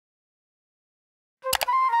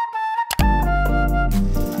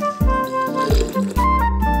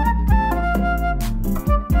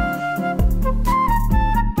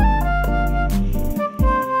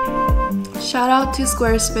Shout out to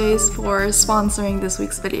Squarespace for sponsoring this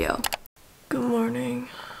week's video. Good morning.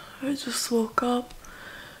 I just woke up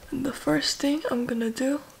and the first thing I'm gonna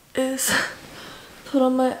do is put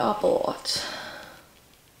on my Apple Watch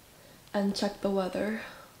and check the weather.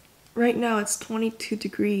 Right now it's 22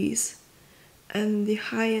 degrees and the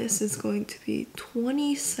highest is going to be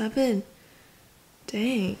 27.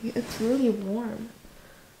 Dang, it's really warm.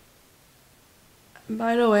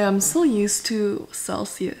 By the way, I'm still used to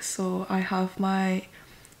Celsius, so I have my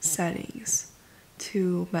settings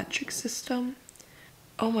to metric system.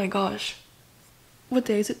 Oh my gosh, what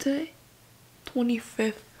day is it today?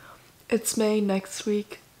 25th. It's May next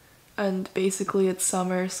week, and basically it's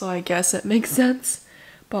summer, so I guess it makes sense.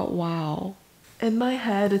 But wow, in my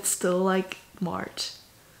head it's still like March,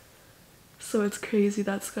 so it's crazy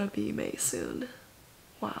that's gonna be May soon.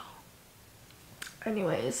 Wow.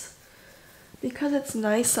 Anyways, because it's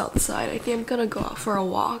nice outside, I think I'm gonna go out for a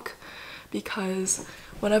walk, because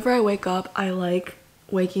whenever I wake up, I like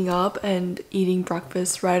waking up and eating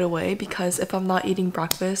breakfast right away, because if I'm not eating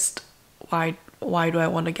breakfast, why do I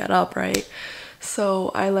want to get up, right?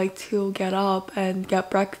 So I like to get up and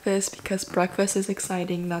get breakfast because breakfast is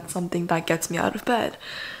exciting. That's something that gets me out of bed.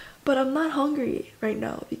 But I'm not hungry right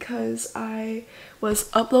now because I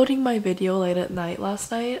was uploading my video late at night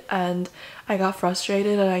last night and I got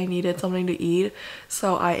frustrated and I needed something to eat,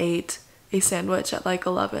 so I ate a sandwich at like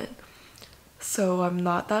 11. So I'm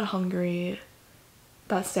not that hungry.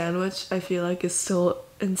 That sandwich I feel like is still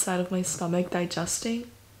inside of my stomach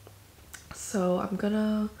digesting. So I'm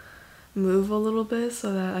gonna move a little bit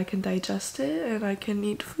so that I can digest it and I can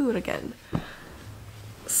eat food again.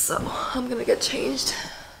 So I'm gonna get changed.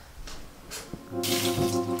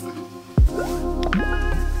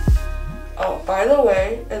 Oh, by the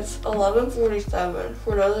way, it's 11:47.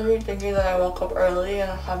 For those of you thinking that I woke up early and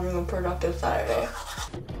I'm having a productive Saturday.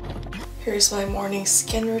 Here's my morning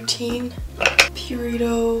skin routine.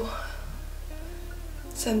 Purito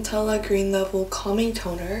Centella Green Level Calming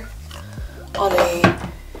Toner on a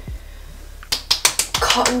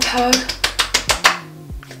cotton pad.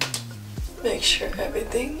 Make sure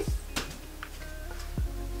everything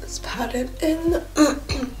is patted in.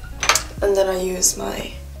 And then I use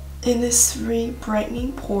my Innisfree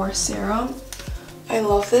Brightening Pore Serum. I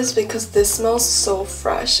love this because this smells so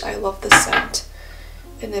fresh. I love the scent.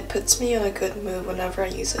 And it puts me in a good mood whenever I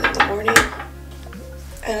use it in the morning.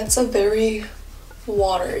 And it's a very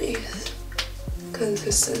watery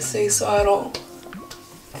consistency, so I don't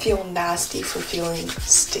feel nasty for feeling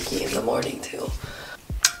sticky in the morning too.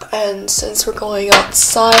 And since we're going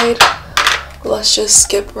outside, let's just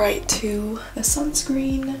skip right to the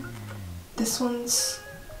sunscreen. This one's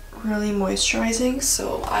really moisturizing,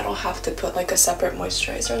 so I don't have to put like a separate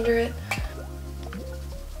moisturizer under it.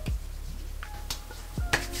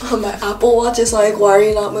 My Apple Watch is like, why are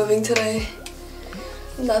you not moving today?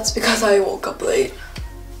 And that's because I woke up late.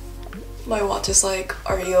 My watch is like,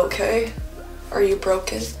 are you okay? Are you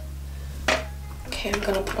broken? Okay, I'm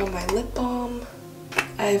gonna put on my lip balm.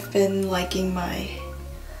 I've been liking my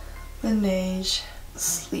Laneige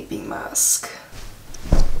sleeping mask.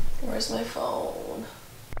 Where's my phone?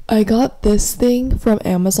 I got this thing from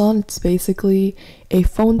Amazon. It's basically a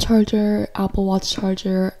phone charger, Apple Watch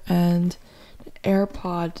charger, and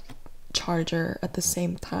AirPod charger at the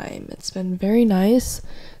same time. It's been very nice,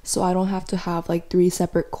 so I don't have to have like 3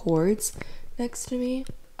 separate cords next to me.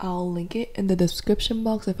 I'll link it in the description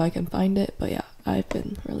box if I can find it, but yeah, I've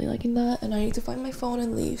been really liking that. And I need to find my phone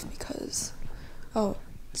and leave because, oh,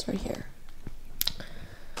 it's right here.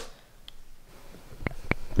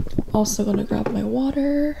 Also gonna grab my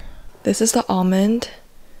water. This is the almond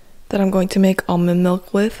that I'm going to make almond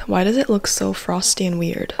milk with. Why does it look so frosty and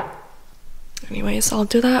weird? Anyways, I'll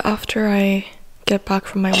do that after I get back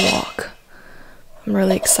from my walk. I'm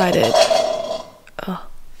really excited. Ugh.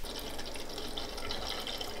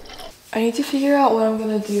 I need to figure out what I'm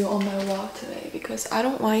gonna do on my walk today because I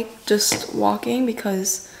don't like just walking,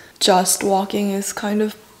 because just walking is kind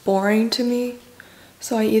of boring to me.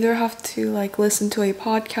 So I either have to like listen to a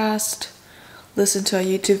podcast, listen to a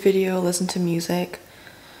YouTube video, listen to music.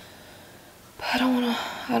 But I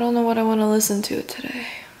don't know what I want to listen to today.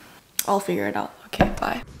 I'll figure it out. Okay,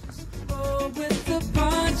 bye.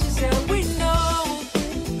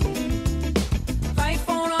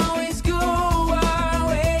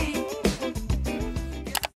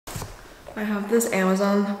 I have this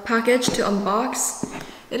Amazon package to unbox.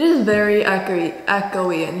 It is very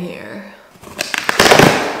echoey in here.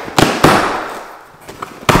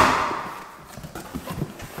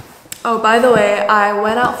 Oh, by the way, I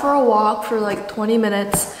went out for a walk for like 20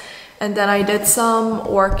 minutes and then I did some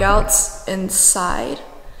workouts inside.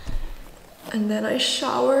 And then I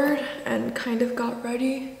showered and kind of got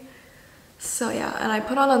ready. So yeah, and I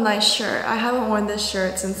put on a nice shirt. I haven't worn this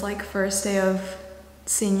shirt since like first day of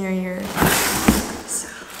senior year. So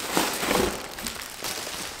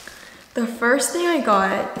the first thing I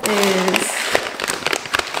got is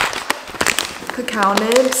cacao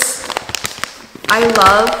nibs. I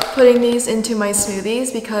love putting these into my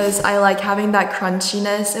smoothies because I like having that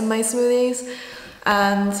crunchiness in my smoothies.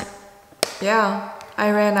 And yeah, I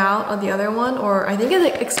ran out of the other one, or I think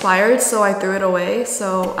it expired, so I threw it away.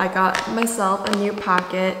 So I got myself a new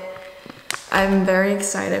packet. I'm very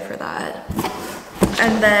excited for that.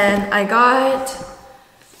 And then I got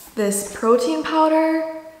this protein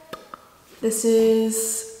powder. This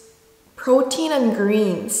is protein and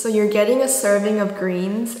greens. So you're getting a serving of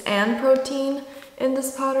greens and protein in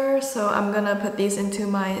this powder. So I'm gonna put these into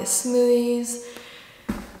my smoothies.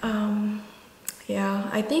 Yeah,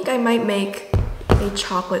 I think I might make a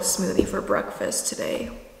chocolate smoothie for breakfast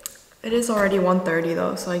today. It is already 1:30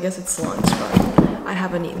 though, so I guess it's lunch, but I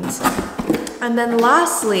haven't eaten so. And then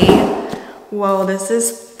lastly, whoa, this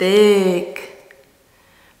is thick.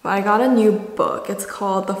 But I got a new book. It's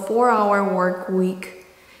called The 4-Hour Work Week.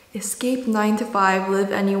 Escape 9 to 5,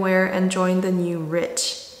 live anywhere, and join the new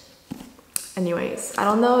rich. Anyways, I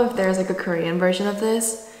don't know if there's like a Korean version of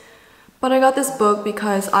this, but I got this book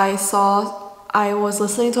because I was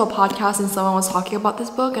listening to a podcast and someone was talking about this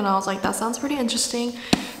book and I was like, that sounds pretty interesting.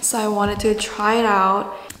 So I wanted to try it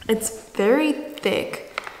out. It's very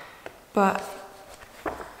thick, but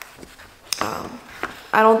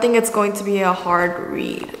I don't think it's going to be a hard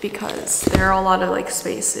read because there are a lot of like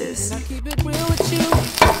spaces.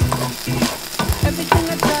 Everything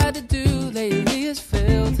I tried to do lately has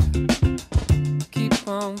failed. Keep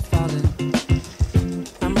on falling.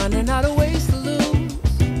 I'm running out of ways to lose.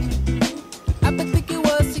 I've been thinking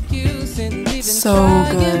what's the use in leaving. So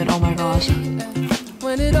good, oh my gosh.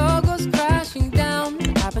 When it all goes crashing down,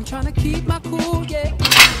 I've been trying to keep my cool, yeah.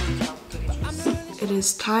 It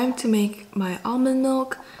is time to make my almond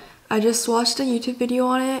milk. I just watched a YouTube video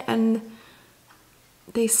on it and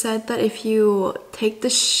they said that if you take the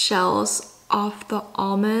shells off the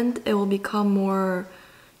almond, it will become more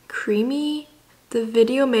creamy. The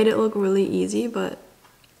video made it look really easy, but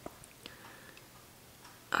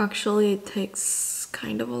actually it takes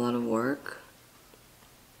kind of a lot of work.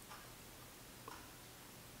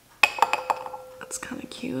 That's kind of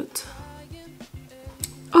cute.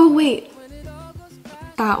 Oh wait,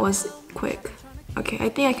 that was quick. Okay, I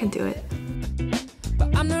think I can do it.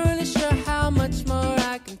 But I'm not really sure how much more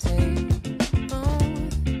I can take. Oh,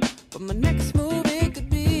 but my next move, it could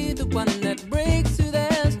be the one that breaks you.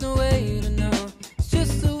 There's no way to know. It's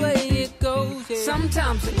just the way it goes. Yeah.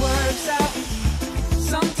 Sometimes it works out,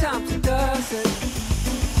 sometimes it doesn't.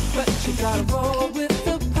 But you gotta roll with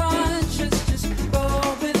the punches. Just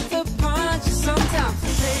roll with the punches. Sometimes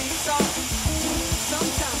it takes off,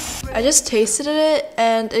 sometimes. I just tasted it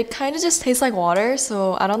and it kind of just tastes like water,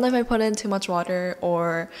 so I don't know if I put in too much water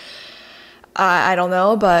or I don't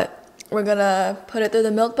know, but we're gonna put it through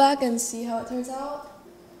the milk bag and see how it turns out.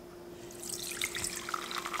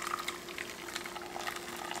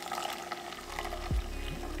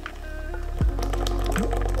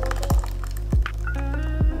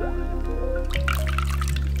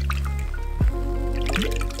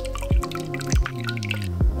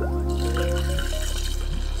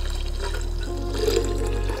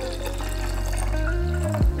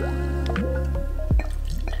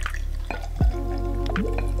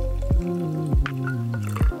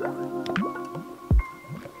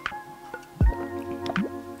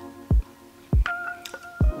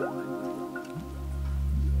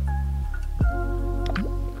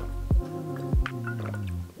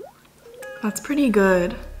 That's pretty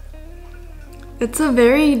good. It's a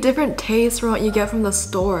very different taste from what you get from the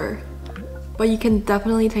store, but you can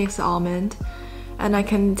definitely taste the almond, and I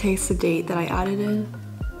can taste the date that I added in.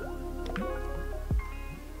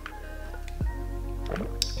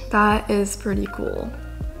 That is pretty cool.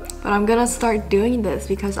 But I'm gonna start doing this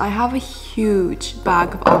because I have a huge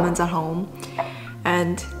bag of almonds at home,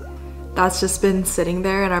 and that's just been sitting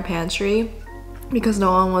there in our pantry because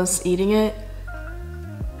no one was eating it.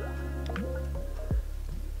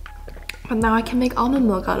 But now I can make almond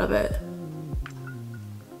milk out of it.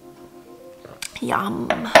 Yum.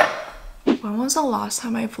 When was the last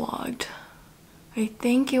time I vlogged? I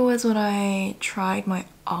think it was when I tried my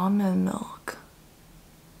almond milk.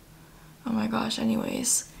 Oh my gosh,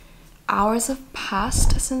 anyways. Hours have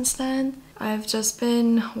passed since then. I've just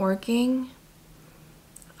been working.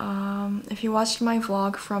 If you watched my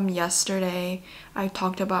vlog from yesterday, I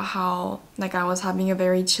talked about how I was having a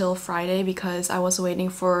very chill Friday because I was waiting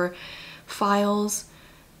for files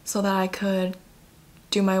so that I could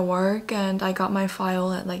do my work, and I got my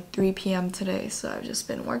file at like 3 p.m. today, so I've just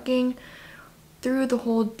been working through the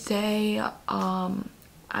whole day.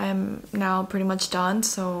 I'm now pretty much done,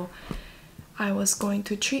 so I was going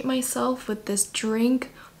to treat myself with this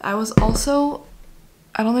drink. I was also,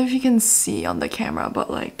 I don't know if you can see on the camera, but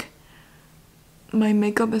like my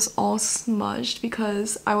makeup is all smudged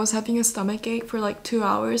because I was having a stomach ache for like 2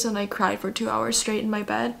 hours and I cried for 2 hours straight in my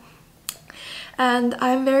bed. And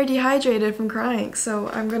I'm very dehydrated from crying, so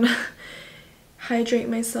I'm gonna hydrate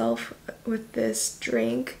myself with this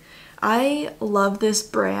drink. I love this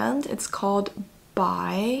brand. It's called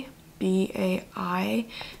Bai, B-A-I,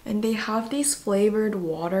 and they have these flavored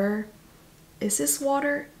water. Is this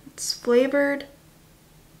water? It's flavored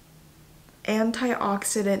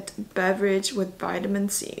antioxidant beverage with vitamin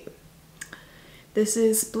C. This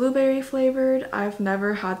is blueberry flavored. I've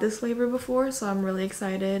never had this flavor before, so I'm really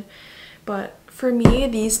excited. But for me,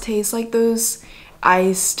 these taste like those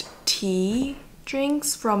iced tea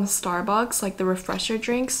drinks from Starbucks, like the refresher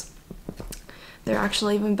drinks. They're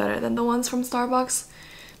actually even better than the ones from Starbucks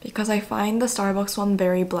because I find the Starbucks one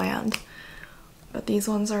very bland. But these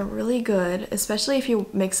ones are really good, especially if you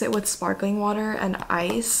mix it with sparkling water and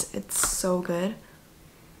ice. It's so good.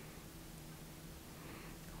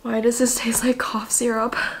 Why does this taste like cough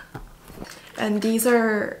syrup? And these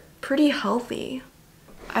are pretty healthy.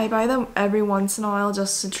 I buy them every once in a while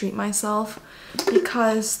just to treat myself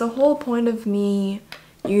because the whole point of me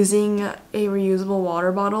using a reusable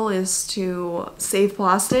water bottle is to save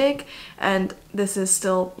plastic, and this is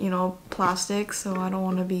still, you know, plastic, so I don't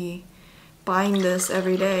want to be buying this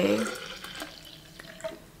every day.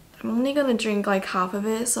 I'm only gonna drink like half of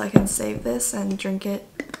it so I can save this and drink it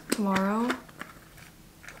tomorrow.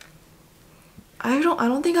 I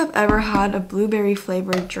don't think I've ever had a blueberry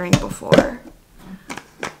flavored drink before.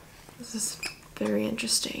 This is very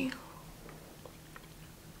interesting.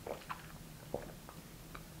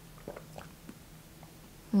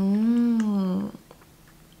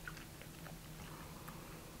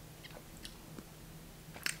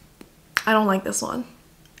 I don't like this one.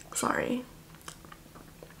 Sorry.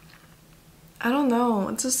 I don't know.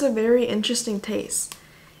 It's just a very interesting taste.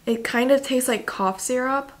 It kind of tastes like cough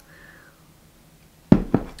syrup,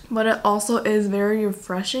 but it also is very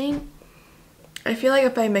refreshing. I feel like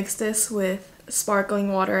if I mixed this with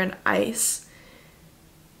sparkling water and ice,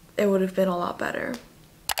 it would have been a lot better.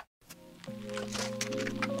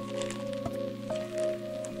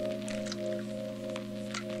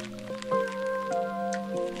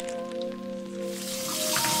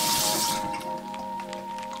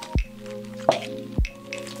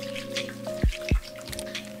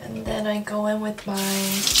 And then I go in with my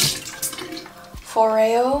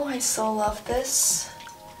Foreo. I so love this.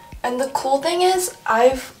 And the cool thing is,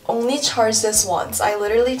 I've only charged this once. I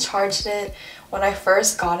literally charged it when I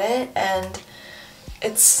first got it, and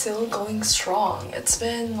it's still going strong. It's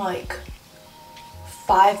been like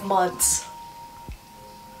 5 months,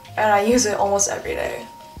 and I use it almost every day.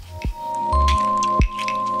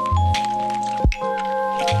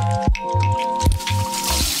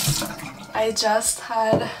 I just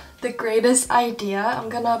had the greatest idea. I'm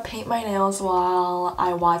gonna paint my nails while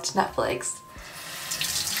I watch Netflix.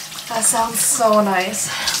 That sounds so nice.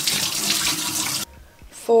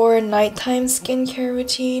 For nighttime skincare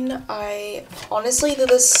routine, I honestly do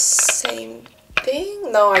the same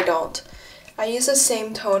thing. No, I don't. I use the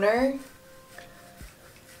same toner,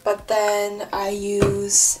 but then I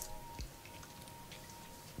use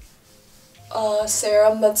a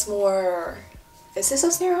serum that's more... Is this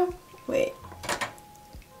a serum? Wait.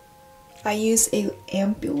 I use a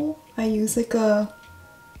ampule. I use like a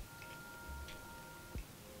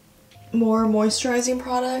more moisturizing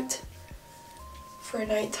product for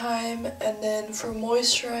nighttime, and then for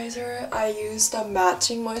moisturizer I use the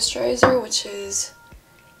matching moisturizer, which is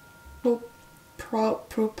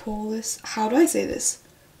propolis. How do I say this?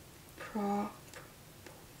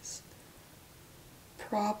 Propolis.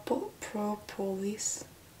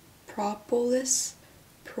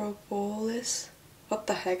 What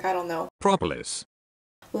the heck? I don't know. Propolis.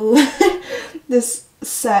 This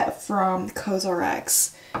set from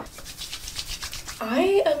CosRX.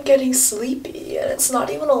 I am getting sleepy and it's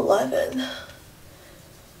not even 11.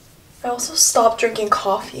 I also stopped drinking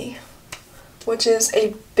coffee, which is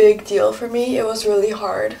a big deal for me. It was really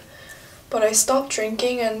hard, but I stopped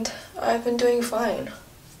drinking and I've been doing fine.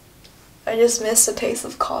 I just miss the taste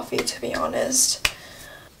of coffee, to be honest.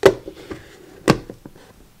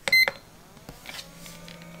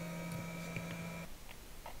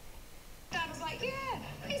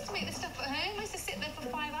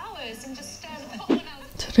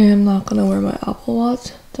 Today I'm not gonna wear my Apple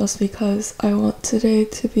Watch just because I want today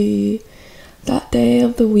to be that day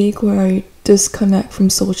of the week where I disconnect from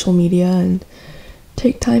social media and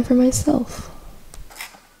take time for myself.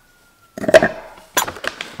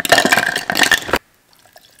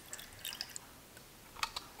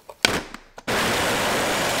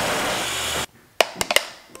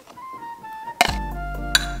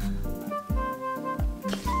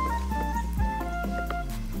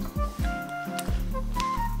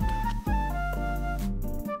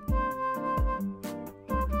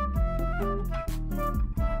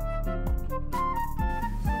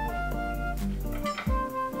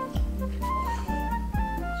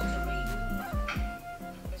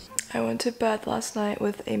 I went to bed last night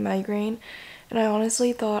with a migraine, and I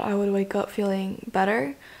honestly thought I would wake up feeling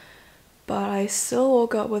better, but I still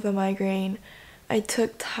woke up with a migraine. I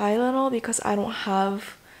took Tylenol because I don't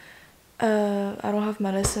have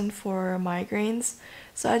medicine for migraines,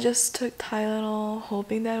 so I just took Tylenol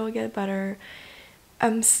hoping that it would get better.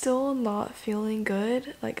 I'm still not feeling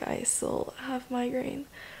good, like I still have migraine,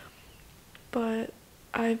 but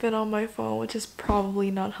I've been on my phone, which is probably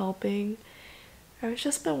not helping. I've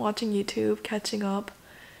just been watching YouTube, catching up.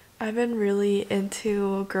 I've been really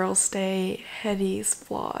into Girls Day Hetty's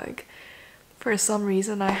vlog. For some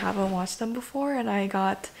reason I haven't watched them before, and I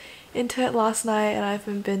got into it last night and I've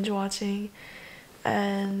been binge watching,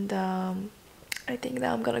 and I think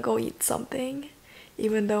that I'm gonna go eat something,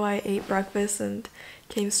 even though I ate breakfast and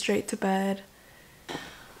came straight to bed.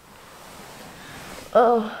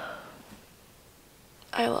 Oh,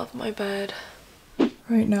 I love my bed.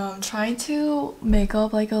 Right now I'm trying to make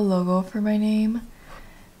up like a logo for my name.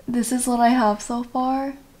 This is what I have so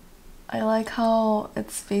far. I like how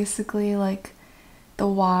it's basically like the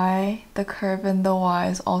Y, the curve in the Y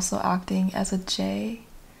is also acting as a J.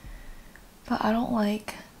 But I don't love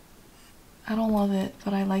it,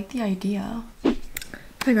 but I like the idea.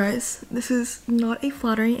 Hi guys, this is not a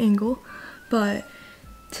flattering angle, but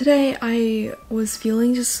today I was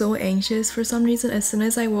feeling just so anxious for some reason. As soon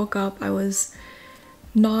as I woke up, I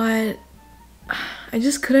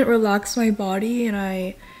just couldn't relax my body, and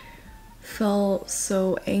I felt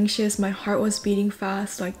so anxious. My heart was beating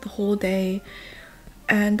fast like the whole day,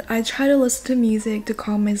 and I tried to listen to music to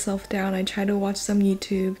calm myself down. I tried to watch some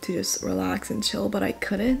YouTube to just relax and chill, but I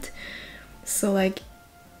couldn't. So like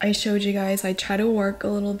I showed you guys, I tried to work a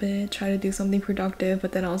little bit, try to do something productive,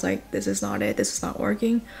 but then I was like, this is not it, this is not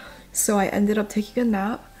working. So I ended up taking a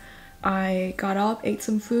nap. I got up, ate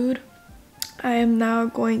some food. I am now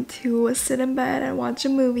going to sit in bed and watch a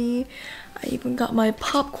movie. I even got my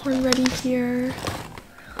popcorn ready here.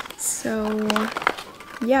 So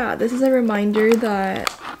yeah, this is a reminder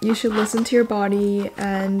that you should listen to your body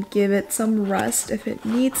and give it some rest if it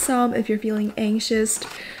needs some. If you're feeling anxious,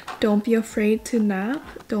 don't be afraid to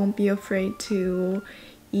nap. Don't be afraid to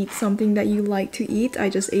eat something that you like to eat.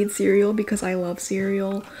 I just ate cereal because I love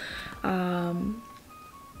cereal.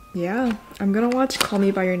 Yeah, I'm gonna watch Call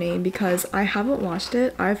Me By Your Name because I haven't watched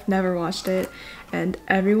it. I've never watched it, and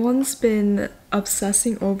everyone's been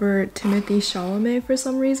obsessing over Timothée Chalamet for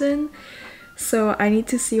some reason. So I need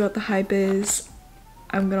to see what the hype is.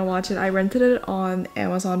 I'm gonna watch it. I rented it on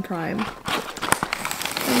Amazon Prime.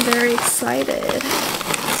 I'm very excited.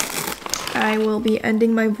 I will be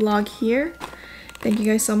ending my vlog here. Thank you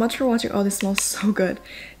guys so much for watching. Oh, this smells so good.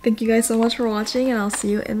 Thank you guys so much for watching, and I'll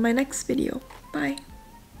see you in my next video. Bye.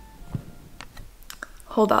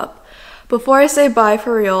 Hold up. Before I say bye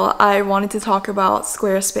for real, I wanted to talk about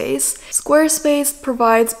Squarespace. Squarespace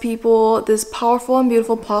provides people this powerful and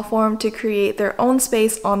beautiful platform to create their own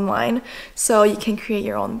space online. So you can create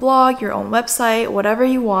your own blog, your own website, whatever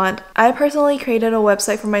you want. I personally created a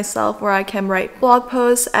website for myself where I can write blog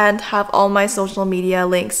posts and have all my social media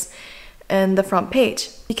links in the front page.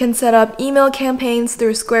 You can set up email campaigns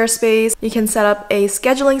through Squarespace. You can set up a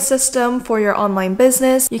scheduling system for your online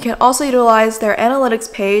business. You can also utilize their analytics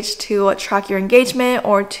page to track your engagement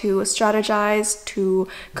or to strategize to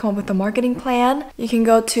come up with a marketing plan. You can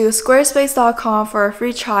go to squarespace.com for a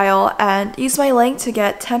free trial and use my link to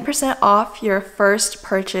get 10% off your first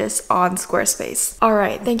purchase on Squarespace.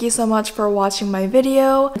 Alright, thank you so much for watching my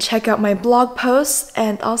video. Check out my blog posts,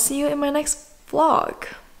 and I'll see you in my next vlog.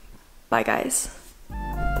 Bye guys.